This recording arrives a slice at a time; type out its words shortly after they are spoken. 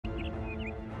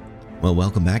Well,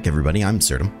 welcome back, everybody. I'm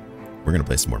Absurdum. We're going to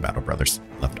play some more Battle Brothers.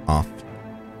 Left off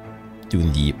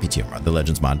doing the PTR mod, the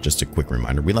Legends mod. Just a quick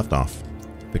reminder, we left off.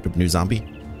 Picked up a new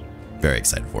zombie. Very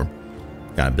excited for him.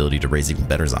 Got an ability to raise even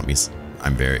better zombies.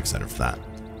 I'm very excited for that.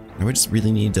 Now we just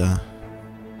really need to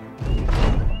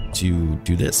do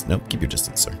this. Nope, keep your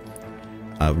distance, sir.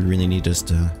 We really need just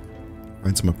to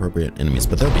find some appropriate enemies,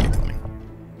 but they'll be coming.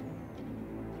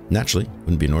 Naturally,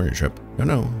 wouldn't be an ordinary trip.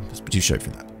 No, just be too shy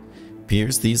for that.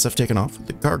 Appears these have taken off with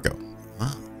the cargo.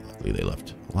 Ah, luckily they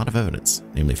left a lot of evidence,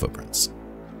 namely footprints.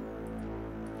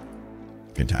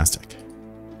 Fantastic.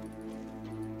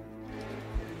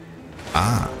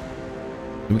 Ah,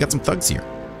 we got some thugs here.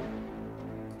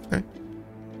 Okay.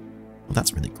 Well,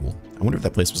 that's really cool. I wonder if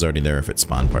that place was already there, if it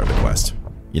spawned part of the quest.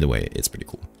 Either way, it's pretty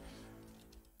cool.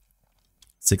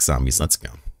 6 zombies, let's go.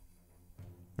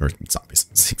 Or zombies.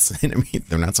 6 enemies.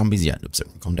 They're not zombies yet. Oops,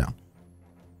 calm down.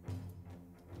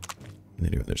 They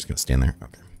do it. They're just gonna stand there.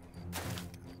 Okay.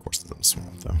 Of course, it's in the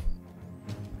swamp, though.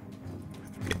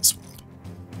 Have to be in the swamp.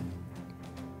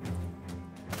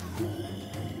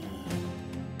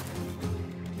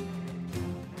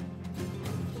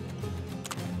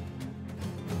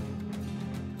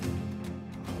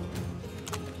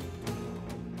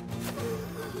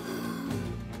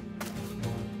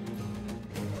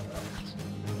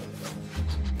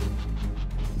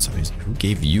 Who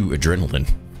gave you adrenaline?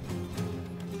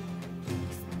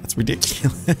 That's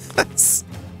ridiculous.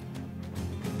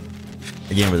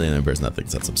 I can't really know person that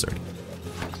thinks that's absurd.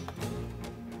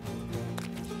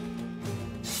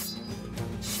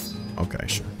 Okay,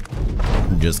 sure.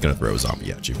 I'm just gonna throw a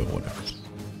zombie at you, but whatever.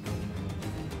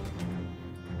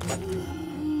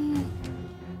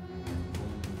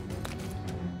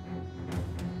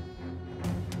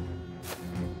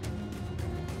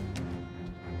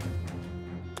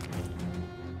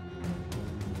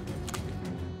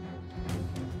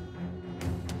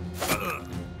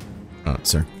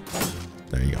 Sir.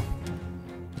 There you go.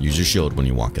 Use your shield when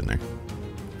you walk in there.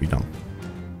 Be dumb.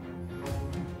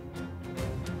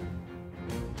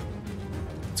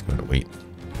 Let's go to wait.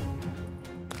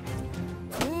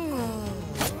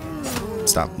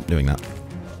 Stop doing that.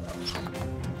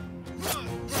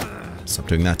 Stop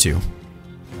doing that too.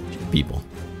 People.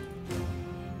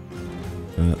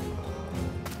 I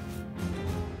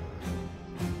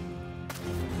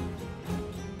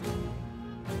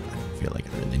feel like I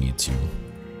really need to.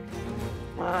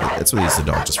 Let's release the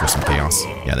dog just for some chaos.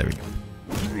 Yeah, there we go.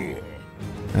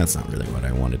 That's not really what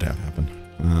I wanted to have happen.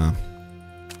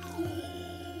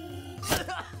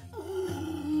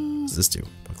 What does this do?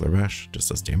 Buckler Bash just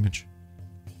does damage.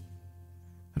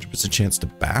 100% chance to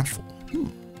baffle.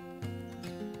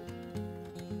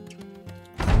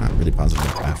 I'm not really positive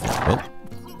about baffling.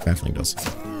 Oh, baffling does.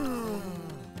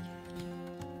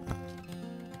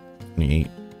 28.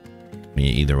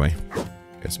 28 either way.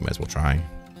 Guess we might as well try.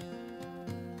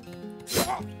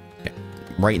 Yeah,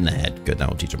 right in the head. Good,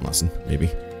 that'll teach him a lesson,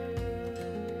 maybe.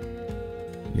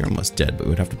 You're almost dead, but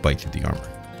we would have to bite through the armor.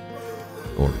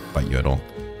 Or bite you at all.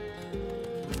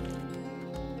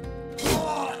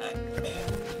 Okay.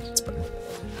 That's better.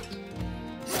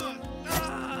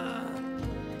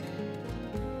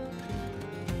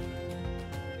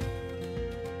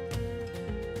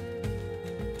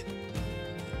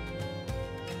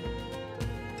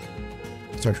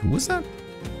 Sorry, who was that?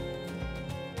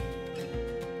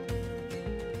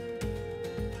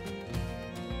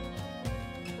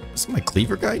 Is it my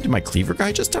cleaver guy? Did my cleaver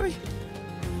guy just die?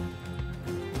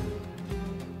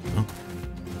 Oh.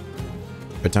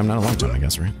 Good time, not a long time, I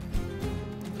guess, right?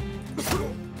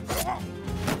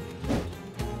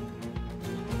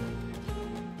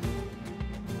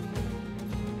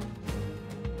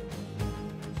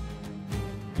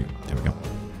 There we go.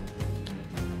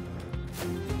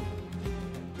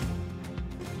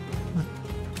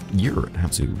 You're an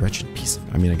absolute wretched piece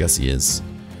of... I mean, I guess he is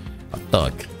a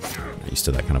thug. I'm used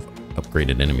to that kind of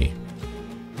upgraded enemy.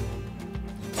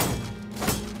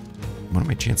 What are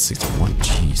my chances? 61?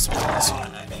 Jeez.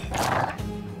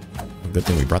 Good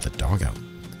thing we brought the dog out.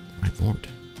 My lord.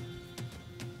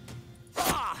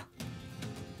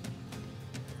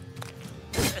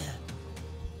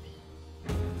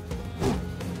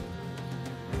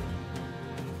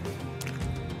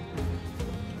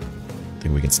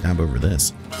 Think we can stab over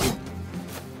this.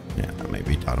 Yeah, that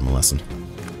maybe taught him a lesson.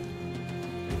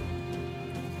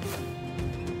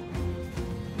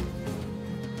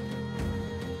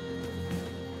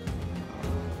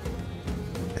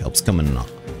 Helps come in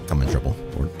trouble.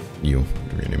 Or you,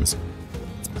 whatever your name is.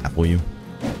 Let's baffle you.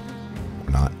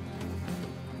 Or not.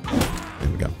 There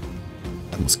we go.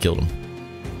 Almost killed him.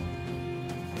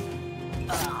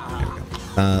 There we go.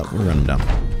 We'll run him down.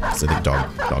 So I think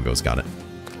Doggo's got it.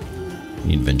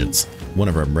 We need vengeance. One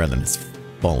of our brethren has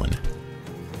fallen.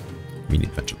 We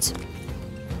need vengeance.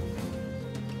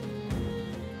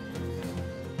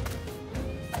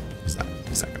 He's not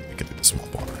gonna make it through the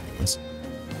swamp water anyways.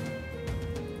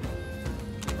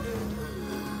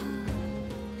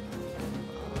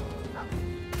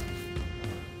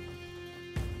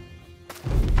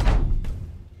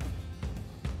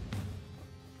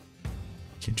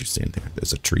 Can't you see anything?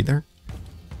 There's a tree there?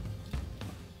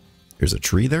 There's a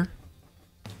tree there?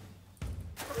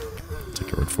 Take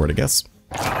your word for it, I guess.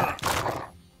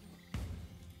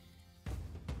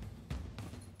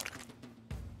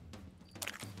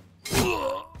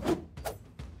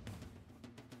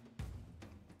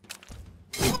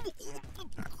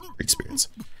 Experience.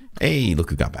 Hey,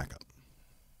 look who got back up.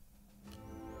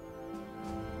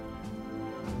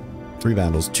 3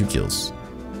 battles, 2 kills.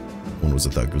 One was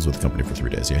a thug who was with the company for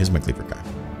 3 days. Yeah, he's my cleaver guy.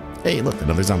 Hey, look,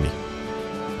 another zombie.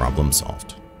 Problem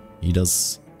solved. He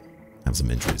does have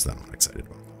some injuries that I'm not excited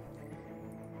about.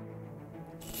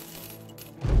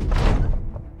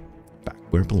 Back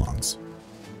where it belongs.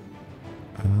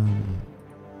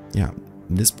 Yeah,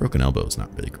 this broken elbow is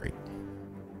not really great.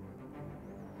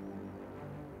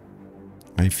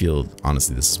 I feel,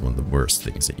 honestly, this is one of the worst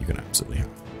things that you can absolutely have.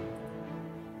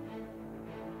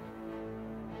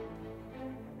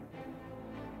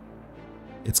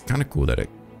 It's kind of cool that it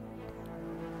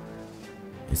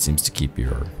seems to keep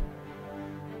your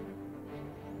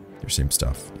same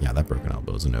stuff. Yeah, that broken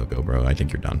elbow is a no-go, bro. I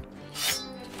think you're done.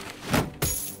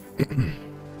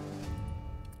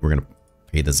 We're gonna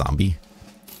pay the zombie.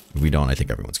 If we don't, I think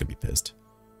everyone's gonna be pissed.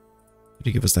 Did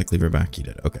he give us that cleaver back? He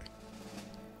did. Okay.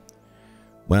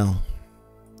 Well,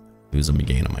 lose them, you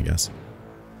gain them, I guess.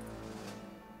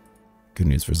 Good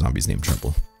news for zombies named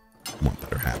Trouble. Want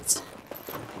better hats.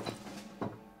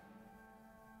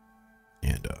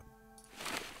 And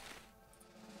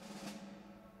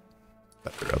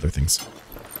better other things.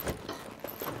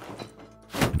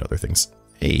 And other things.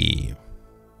 Hey.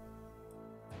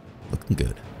 Looking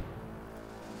good.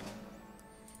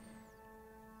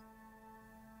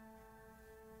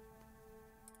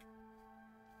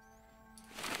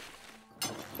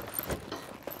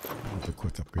 Other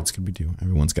quick upgrades could we do?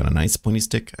 Everyone's got a nice pointy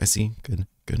stick, I see. Good,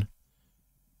 good.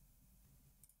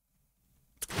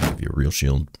 It's gonna give you a real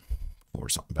shield or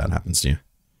something bad happens to you.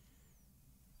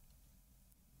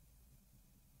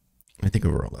 I think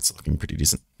overall that's looking pretty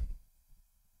decent.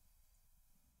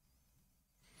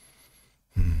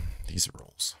 These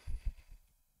rolls.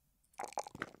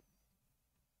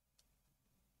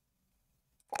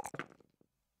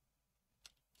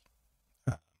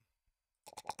 I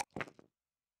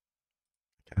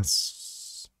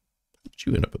guess. How did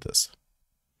you end up with this?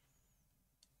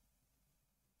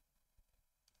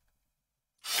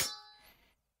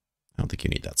 I don't think you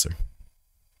need that, sir.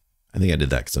 I think I did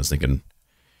that because I was thinking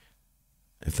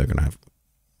if they're gonna have,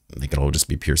 they could all just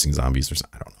be piercing zombies or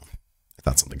something. I don't know. I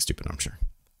thought something stupid, I'm sure.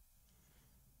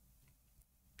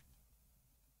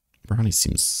 Brownie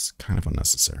seems kind of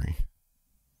unnecessary.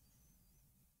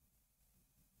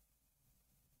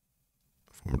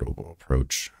 Formidable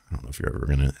approach. I don't know if you're ever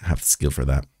gonna have the skill for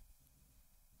that.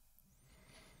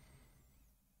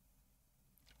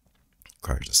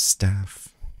 Requires a staff.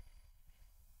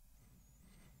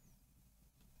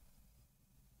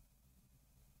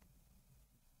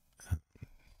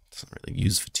 Doesn't really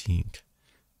use fatigue.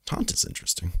 Taunt is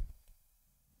interesting.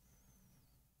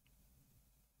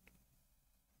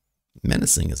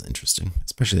 Menacing is interesting,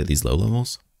 especially at these low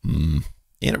levels. And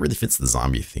it really fits the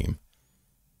zombie theme.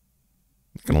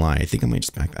 I'm not gonna lie, I think I might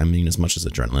just back. I mean, as much as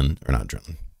adrenaline, or not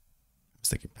adrenaline. I was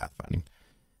thinking pathfinding.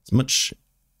 As much,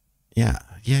 yeah.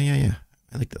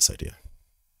 I like this idea.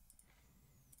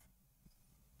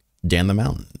 Dan the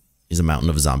Mountain is a mountain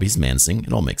of zombies menacing.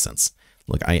 It all makes sense.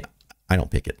 Look, I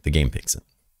don't pick it. The game picks it.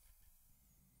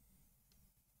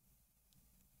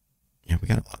 Yeah, we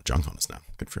got a lot of junk on us now.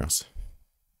 Good for us.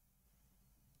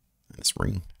 And this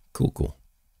ring. Cool.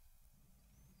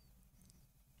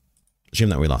 Shame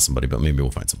that we lost somebody, but maybe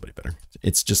we'll find somebody better.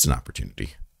 It's just an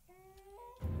opportunity.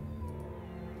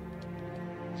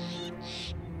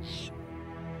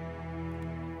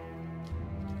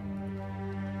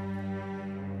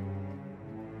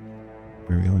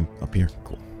 Where are we going? Up here.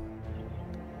 Cool.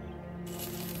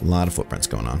 A lot of footprints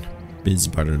going on. Busy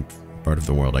part of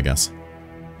the world, I guess.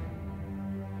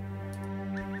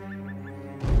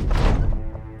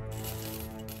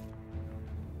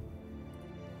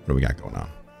 What do we got going on?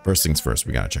 First things first,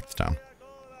 we gotta check the town.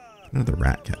 Another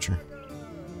rat catcher.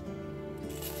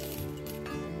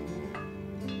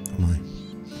 Oh my.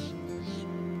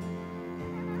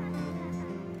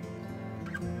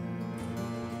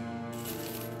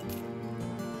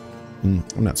 I'm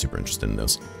not super interested in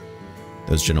those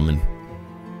gentlemen.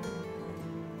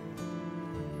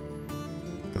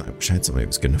 God, I wish I had somebody who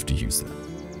was good enough to use that.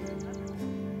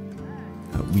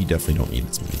 We definitely don't need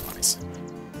as many bodies.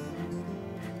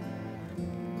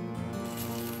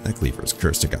 That cleaver is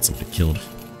cursed. It got somebody killed.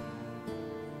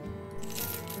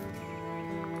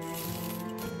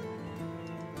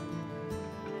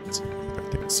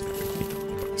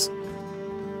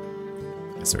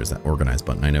 Guess there is that organized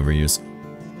button I never use.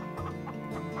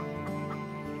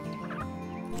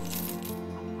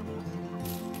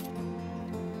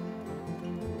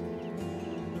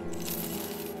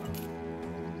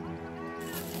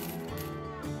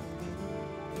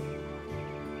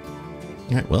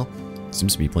 Alright, well,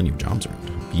 seems to be plenty of jobs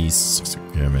around. Beasts,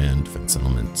 caravan, defense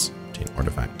elements, obtain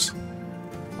artifact,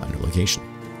 find a location.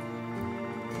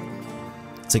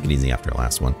 Let's take it easy after our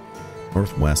last one.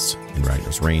 Northwest in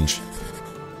Ragnar's range.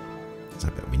 I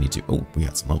bet we need to. Oh, we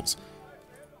got some levels.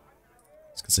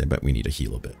 I was gonna say, I bet we need to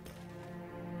heal a bit.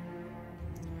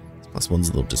 This +1's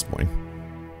a little disappointing.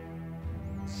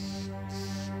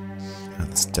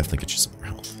 Let's definitely get you some more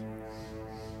health.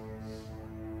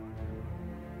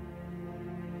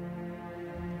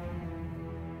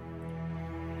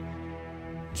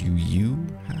 Do you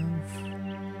have?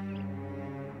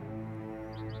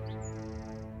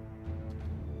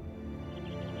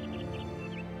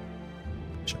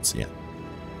 Should see it.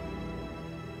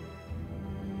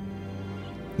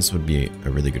 This would be a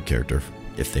really good character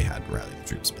if they had rally the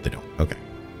troops, but they don't. Okay.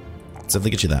 Let's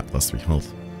definitely get you that +3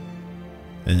 health.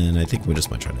 And I think we just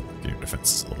might try to work your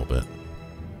defenses a little bit.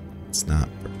 It's not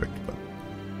perfect, but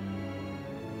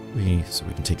so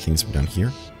we can take things from down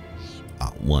here.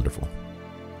 Ah, wonderful.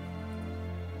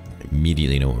 I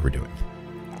immediately know what we're doing.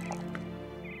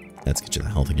 Let's get you the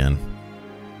health again.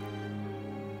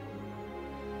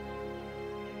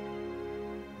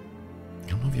 I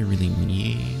don't know if you really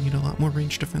need a lot more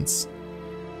range defense.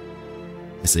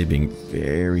 I say being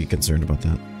very concerned about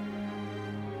that.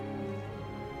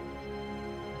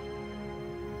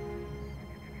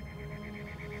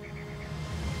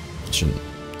 Shouldn't,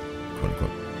 quote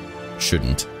unquote,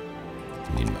 shouldn't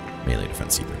need melee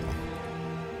defense either.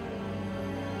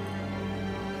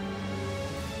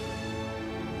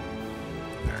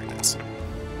 Very nice.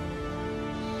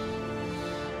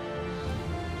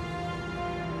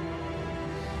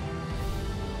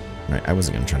 Right, I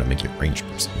wasn't going to try to make you a ranged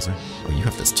person, was I? Oh, you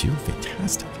have this too?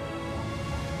 Fantastic.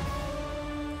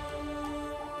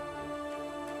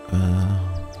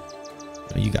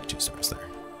 Oh, you got 2 stars there.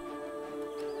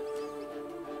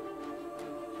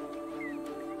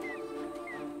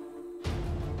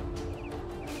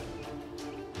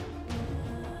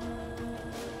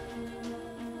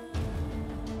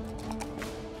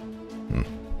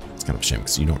 It's kind of a shame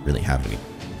because you don't really have any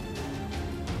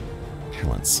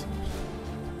talents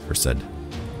per said.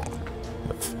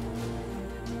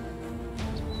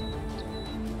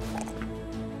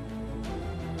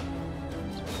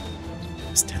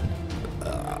 It's 10. I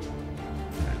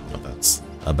don't know if that's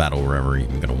a battle we're ever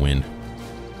even gonna win.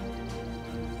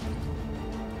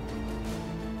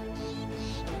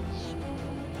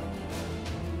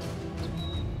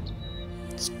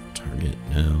 Target,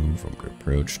 no. From good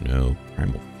approach, no.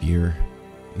 Primal fear.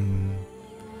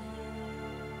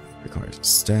 Requires a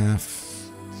staff.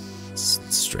 It's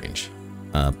strange.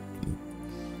 Okay,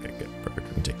 good. Perfect.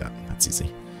 We can take that. That's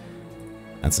easy.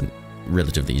 That's a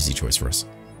relatively easy choice for us.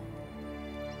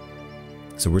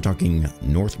 So we're talking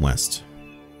northwest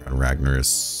around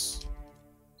Ragnar's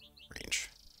range.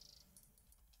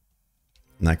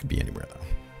 And that could be anywhere though.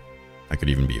 That could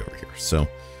even be over here. So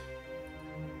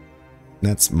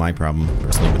that's my problem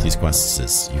personally with these quests,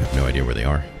 is you have no idea where they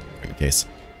are. In any case,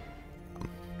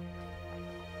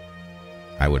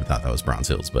 I would have thought that was Bronze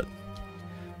Hills, but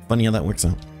funny how that works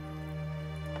out.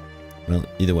 Well,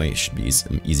 either way, it should be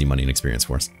some easy money and experience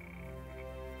for us.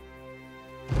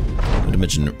 Not to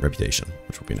mention reputation,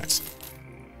 which will be next.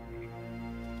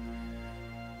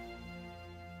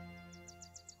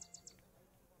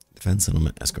 Defense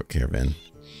settlement, escort caravan.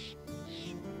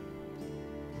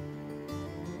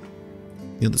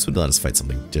 You know, this would let us fight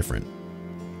something different.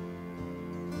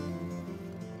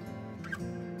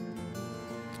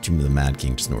 The Tomb of the Mad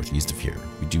King just northeast of here.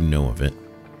 We do know of it.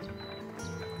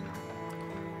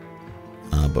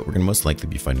 But we're going to most likely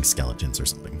be fighting skeletons or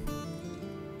something.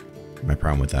 My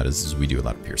problem with that is we do a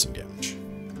lot of piercing damage.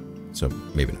 So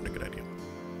maybe not a good idea.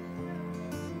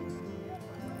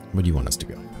 Where do you want us to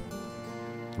go?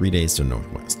 3 days to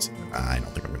northwest. I don't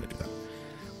think I'm going to do that.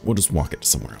 We'll just walk it to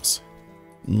somewhere else.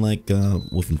 Like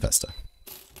Wolfenfesta.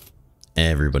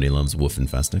 Everybody loves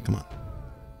Wolfenfesta. Come on.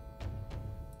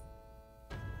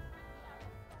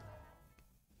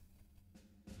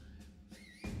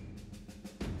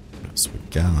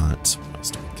 got? What else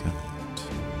do we got?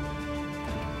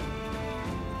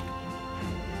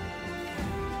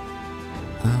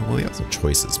 Well, we have some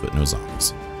choices, but no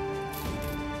zombies.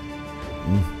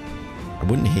 I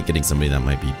wouldn't hate getting somebody that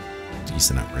might be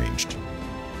decent outranged.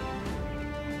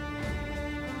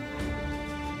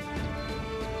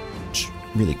 Which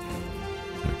really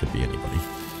kind of could be anybody.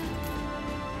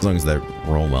 As long as they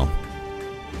roll well.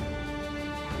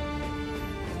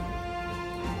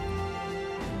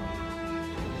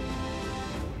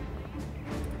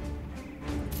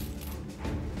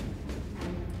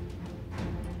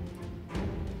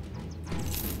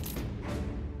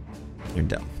 You're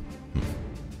down.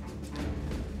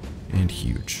 And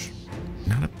huge.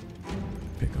 Not a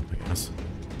pickup, I guess.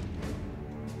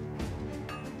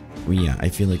 Well, yeah, I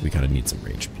feel like we kind of need some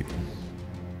ranged people.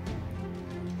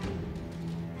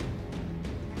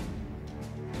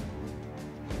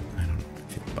 I don't know how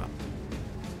I feel about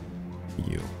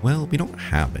you. Well, we don't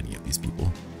have any of these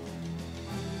people.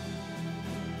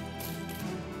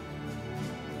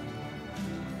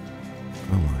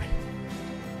 Oh my.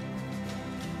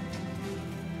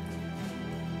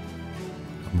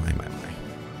 My.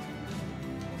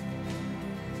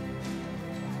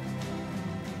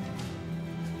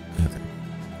 Okay.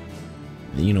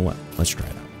 You know what? Let's try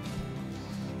it out.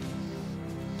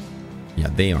 Yeah,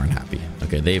 they aren't happy.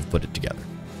 Okay, they've put it together.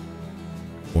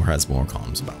 Or has more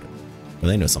columns about it. But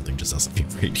they know something just doesn't feel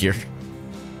right here.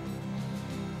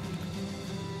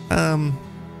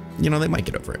 You know, they might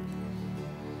get over it.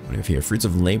 What do we have here? Fruits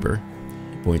of labor.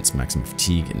 Points, maximum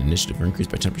fatigue, and initiative are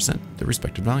increased by 10%. Their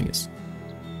respective values.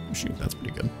 Oh, shoot, that's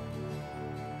pretty good.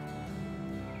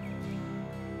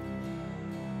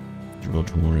 Drill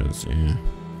Torres, yeah.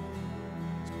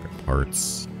 Spare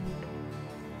parts.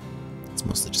 It's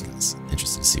mostly just kind of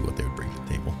interesting to see what they would bring to the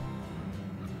table.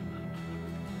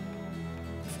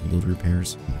 Field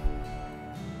repairs.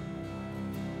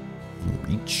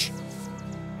 Reach.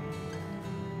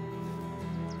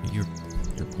 Your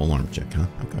pole arm check, huh?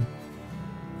 Okay.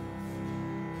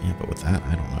 Yeah, but with that,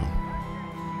 I don't know.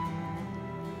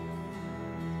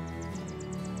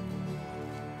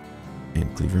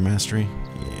 And cleaver mastery?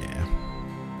 Yeah.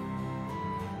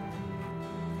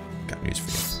 Got news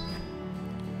for you.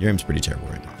 Your aim's pretty terrible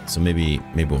right now, so maybe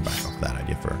we'll back off that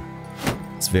idea for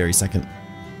this very second.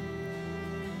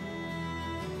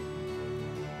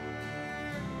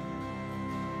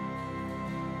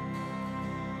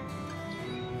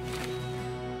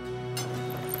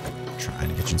 Try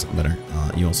to get you something better.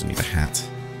 You also need a hat.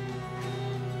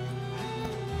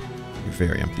 You're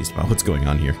very empty about what's going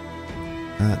on here.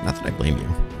 Not that I blame you.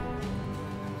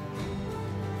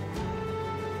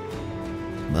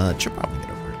 But you'll probably get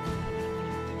over it.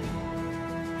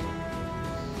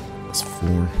 That's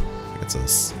 4. That's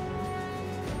us.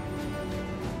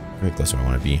 Very close to where I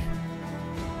want to be.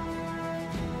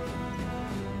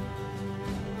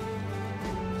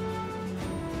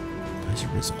 Why is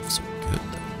your resolve so good,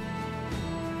 though?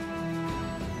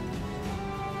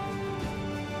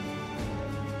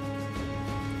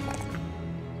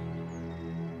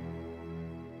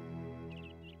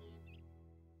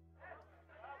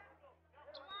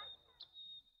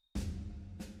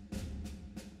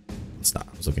 Stop.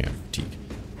 I was looking at fatigue.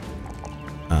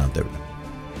 There we go.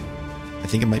 I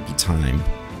think it might be time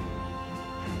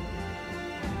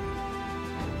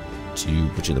to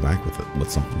put you in the back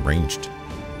with something ranged.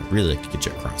 I'd really like to get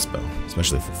you a crossbow,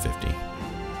 especially for 50.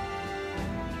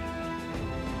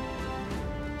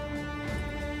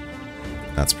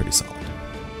 That's pretty solid.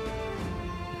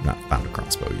 Not found a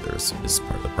crossbow either is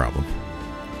part of the problem.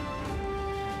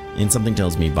 And something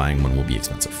tells me buying one will be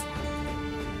expensive.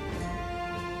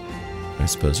 I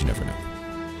suppose you never know.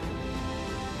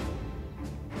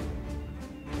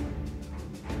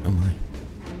 Oh my.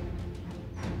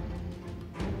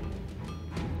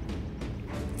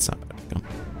 It's not bad to go.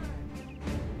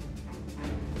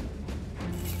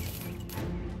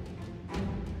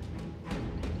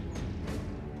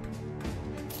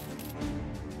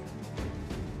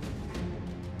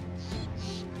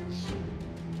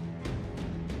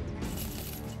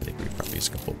 I think we probably use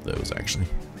a couple of those actually.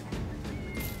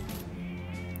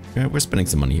 Okay, we're spending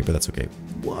some money here, but that's okay.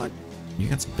 What? You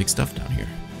got some big stuff down here.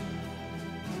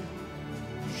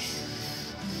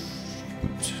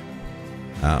 Shoot.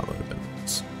 That would have been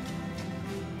nice.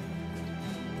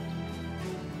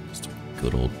 Just a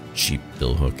good old cheap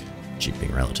bill hook. Cheap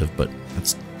being relative, but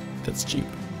that's cheap.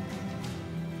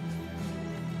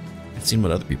 I've seen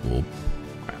what other people will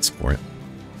ask for it.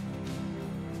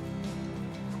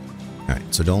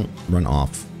 Alright, so don't run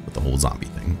off with the whole zombie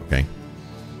thing, okay?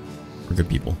 We're good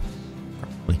people,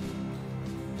 probably.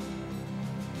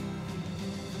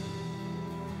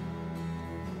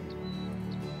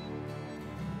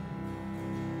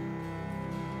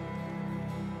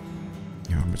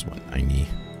 Your armor's 190.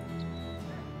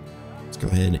 Let's go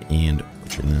ahead and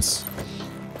butcher this.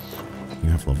 You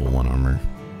have level 1 armor.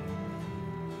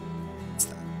 What's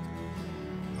that?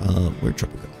 Where'd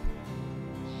trouble go?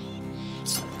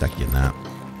 Stack you in that.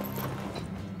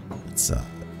 Let's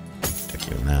stack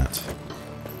you in that.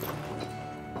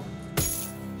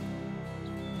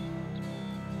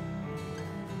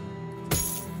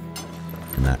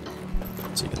 And that.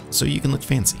 So you can look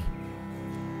fancy.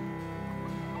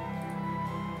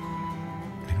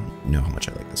 I don't know how much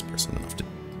I like this person enough to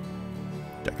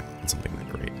deck out on something that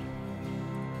great.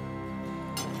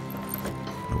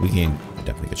 But we can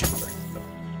definitely get you over.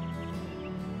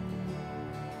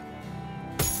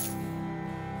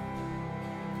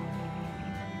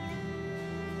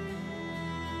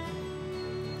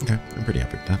 Okay, I'm pretty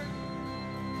happy with that.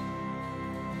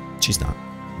 She's not,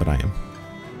 but I am.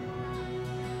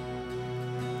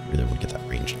 Really want to get that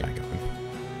ranged guy going.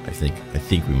 I think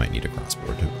we might need a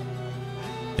crossbow to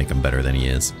make him better than he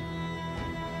is.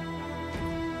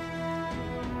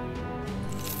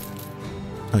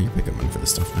 Oh, you're picking money for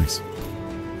this stuff. Nice.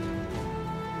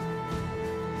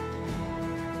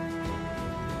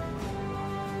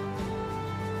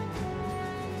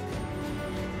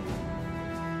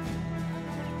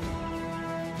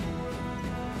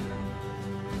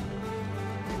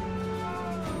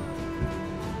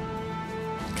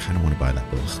 I don't want to buy that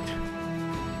bill.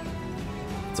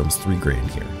 It's almost $3,000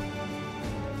 here.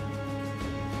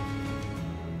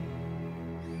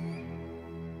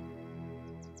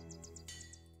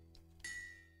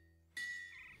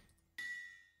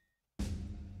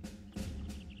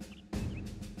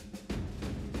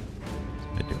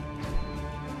 I do.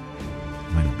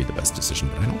 Might not be the best decision,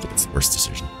 but I don't think it's the worst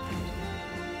decision.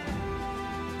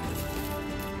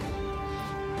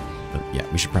 But yeah,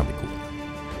 we should probably cool it.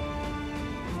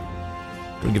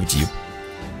 I'll give it to you.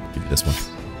 I'll give you this one.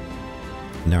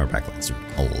 Now our backline's doing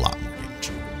a lot more damage.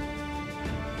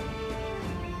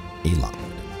 A lot more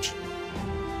damage.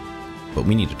 But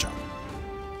we need a job.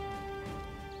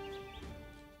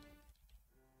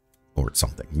 Or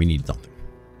something. We need something.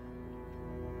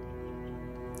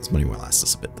 This money will last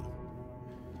us a bit, though.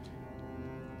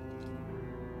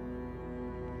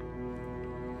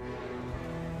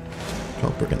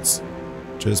 Well, brigands.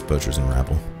 Just poachers and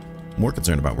rabble. More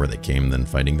concerned about where they came than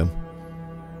fighting them.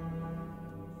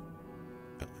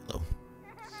 Oh, hello.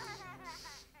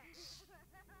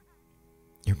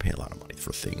 You pay a lot of money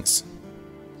for things.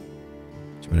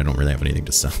 When I don't really have anything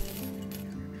to sell.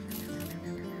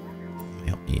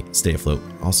 Help me stay afloat.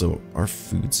 Also, our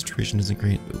food situation isn't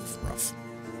great. Oof, rough.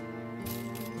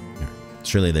 Right.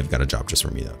 Surely they've got a job just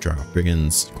for me, though. Draw off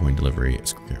brigands, coin delivery,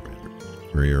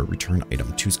 courier, return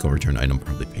item. 2 skull return item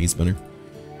probably pays better.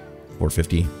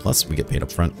 450 plus we get paid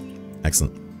up front.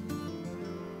 Excellent.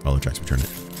 All the tracks return it.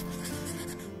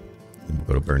 And we'll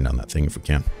go to burn down that thing if we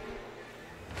can.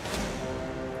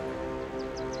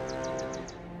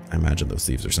 I imagine those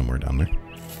thieves are somewhere down there.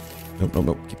 Nope, nope,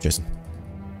 nope. Keep chasing.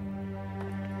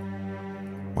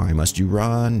 Why must you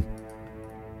run?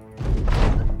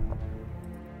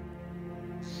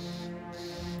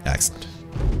 Excellent.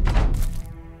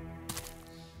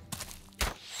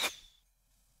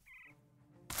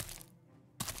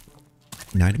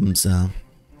 And items, kind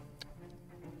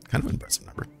of an impressive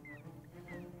number.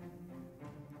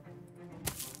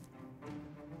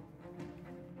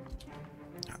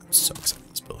 I'm so excited for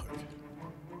this bill hook.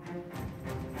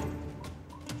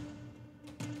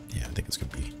 Yeah, I think it's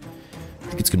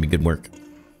gonna be good work.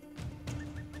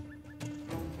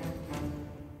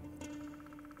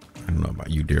 I don't know about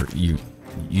you, dear.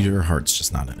 Your heart's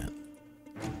just not in it.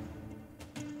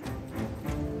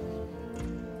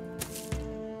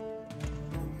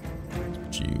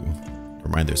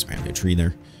 Remind there's apparently a tree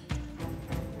there.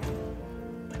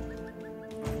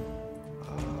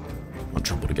 I'm in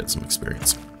trouble to get some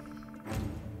experience.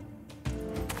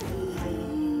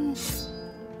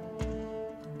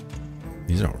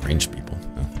 These are all ranged people.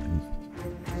 Oh,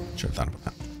 I should have thought about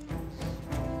that.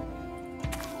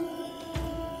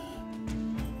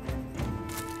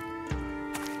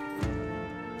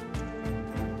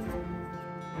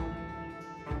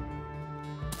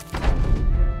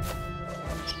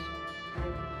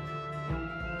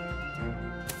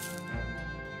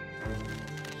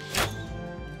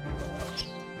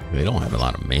 They don't have a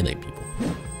lot of melee people.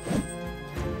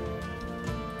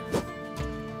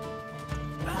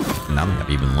 Now they have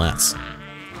even less.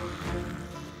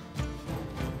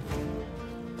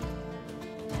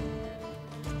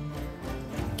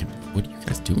 What are you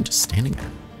guys doing just standing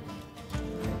there?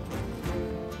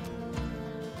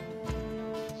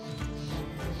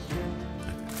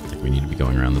 I don't think we need to be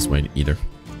going around this way either.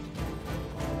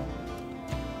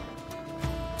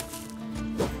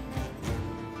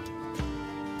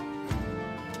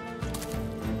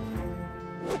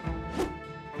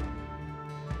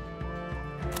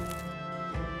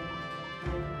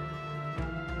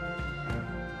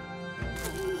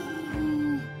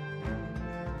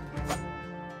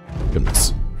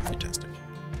 Goodness. Fantastic.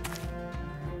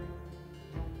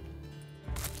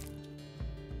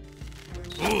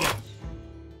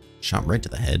 Shot right to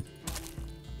the head.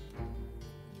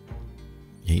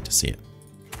 You hate to see it.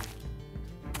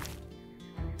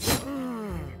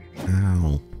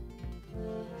 Ow.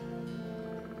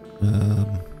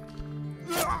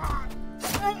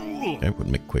 Okay, would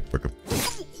make quick work of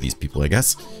these people, I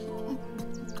guess.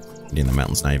 In the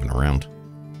mountain's not even around.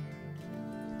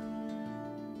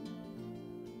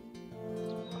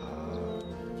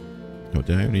 Oh,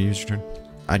 did I already use your turn?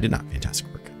 I did not. Fantastic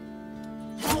work.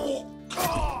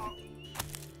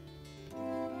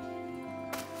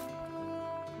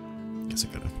 Guess I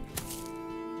could've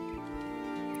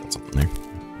got something there.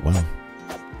 Wow.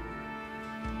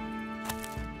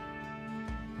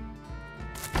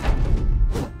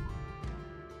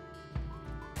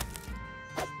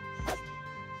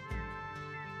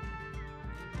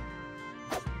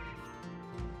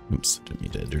 Oops, didn't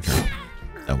mean to end your turn.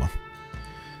 Oh well.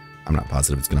 I'm not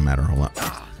positive it's gonna matter a whole lot.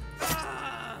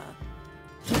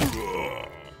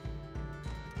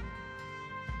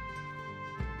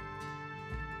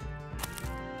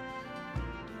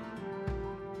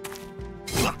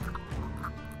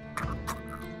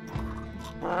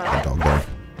 Dog guard.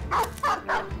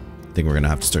 I think we're gonna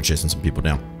have to start chasing some people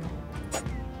down.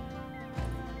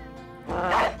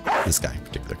 This guy in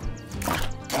particular.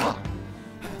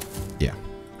 Yeah.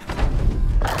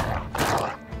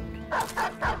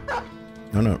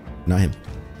 No, no, not him.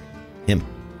 Him.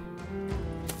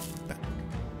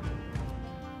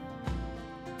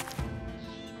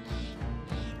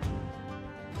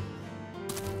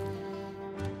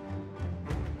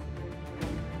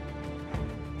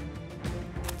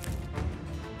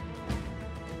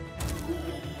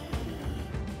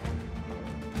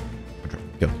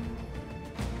 Go.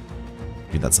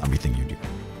 Do that zombie thing you do.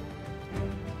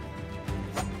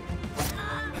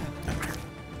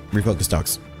 Refocus,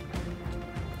 dogs.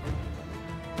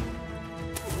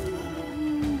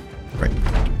 Right.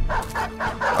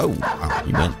 Oh,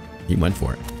 wow, he went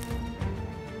for it.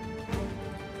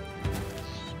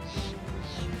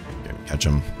 Okay, catch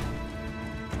him.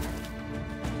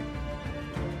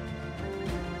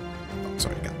 Oh,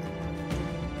 sorry, I got him.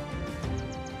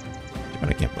 But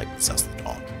I can't like possess the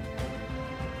dog.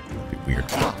 That'd be weird.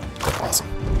 That's awesome.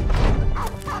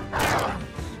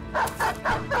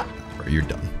 Bro, you're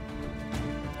done.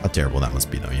 How terrible that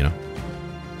must be, though, you know?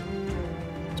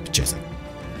 To be chasing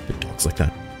big dogs like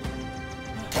that.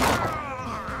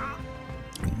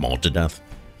 And mauled to death.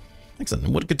 Excellent.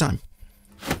 What a good time.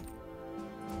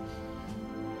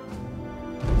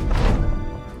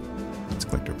 Let's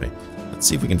collect our pay. Let's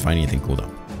see if we can find anything cool,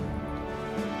 though.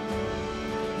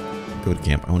 Go to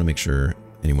camp. I want to make sure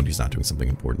anyone who's not doing something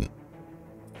important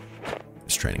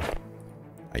is training.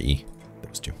 I.e.,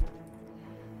 those two.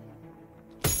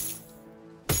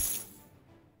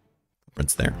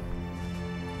 Footprints there.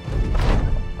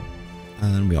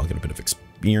 And we all get a bit of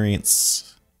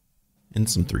experience. And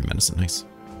some 3 medicine. Nice.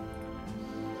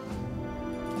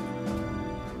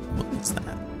 What is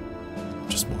that?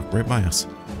 Just walk right by us.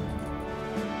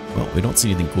 Well, we don't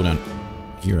see anything cool down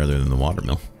here other than the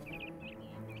watermill.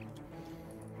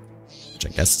 Which I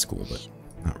guess is cool, but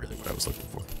not really what I was looking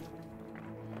for.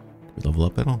 Did we level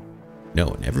up at all? No,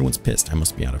 and everyone's pissed. I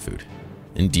must be out of food.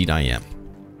 Indeed I am.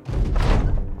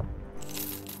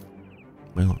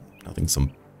 Well, nothing.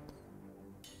 Some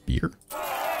beer?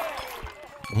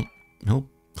 Oh, no.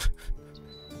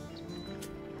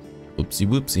 Whoopsie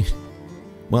whoopsie.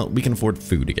 Well, we can afford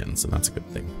food again, so that's a good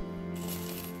thing.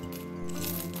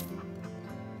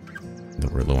 Though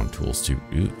we're low on tools too.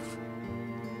 Oof.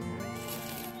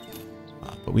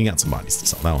 But we got some bodies to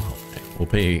sell. That'll help. Okay, we'll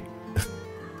pay.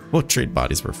 We'll trade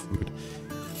bodies for food.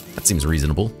 That seems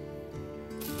reasonable.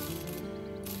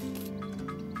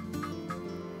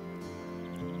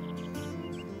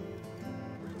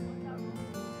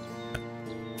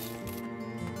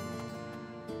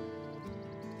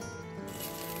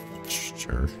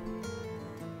 Sure.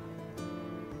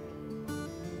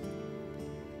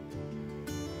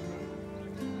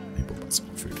 Maybe we'll buy some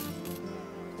more food.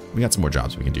 We got some more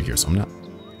jobs we can do here, so I'm not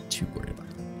too worried about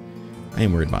that. I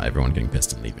am worried about everyone getting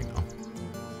pissed and leaving, though.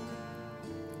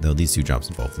 Though these 2 jobs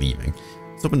involve leaving.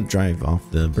 I was hoping to drive off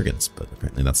the brigands, but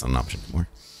apparently that's not an option anymore.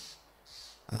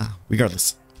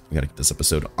 Regardless, we gotta get this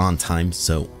episode on time,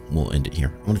 so we'll end it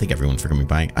here. I want to thank everyone for coming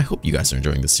by. I hope you guys are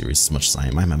enjoying this series as much as I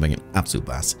am. I'm having an absolute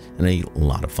blast and a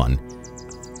lot of fun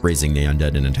raising the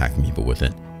undead and attacking people with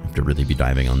it. I have to really be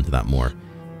diving into that more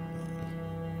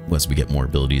once we get more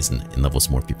abilities and level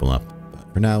some more people up.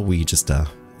 But for now, we just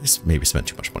maybe spent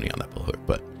too much money on that bull hook,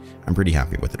 but I'm pretty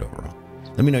happy with it overall.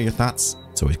 Let me know your thoughts.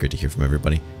 It's always great to hear from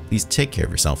everybody. Please take care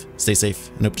of yourself, stay safe,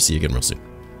 and hope to see you again real soon.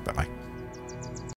 Bye-bye.